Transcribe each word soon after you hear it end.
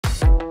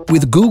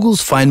With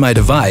Google's Find My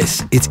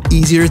Device, it's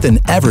easier than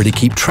ever to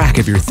keep track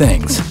of your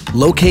things.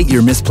 Locate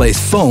your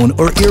misplaced phone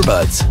or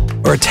earbuds,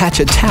 or attach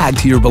a tag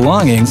to your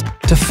belongings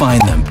to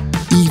find them,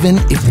 even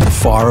if they're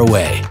far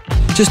away.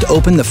 Just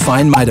open the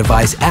Find My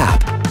Device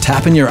app,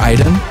 tap in your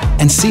item,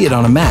 and see it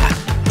on a map,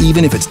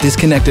 even if it's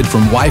disconnected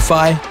from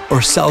Wi-Fi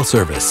or cell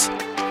service.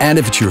 And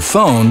if it's your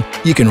phone,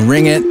 you can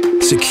ring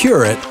it,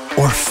 secure it,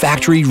 or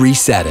factory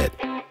reset it.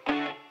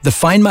 The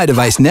Find My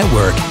Device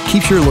network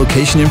keeps your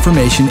location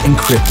information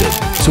encrypted,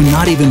 so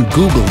not even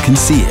Google can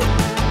see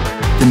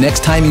it. The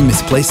next time you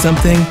misplace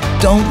something,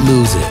 don't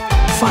lose it.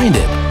 Find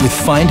it with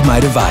Find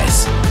My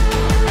Device.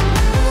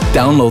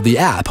 Download the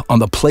app on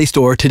the Play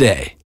Store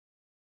today.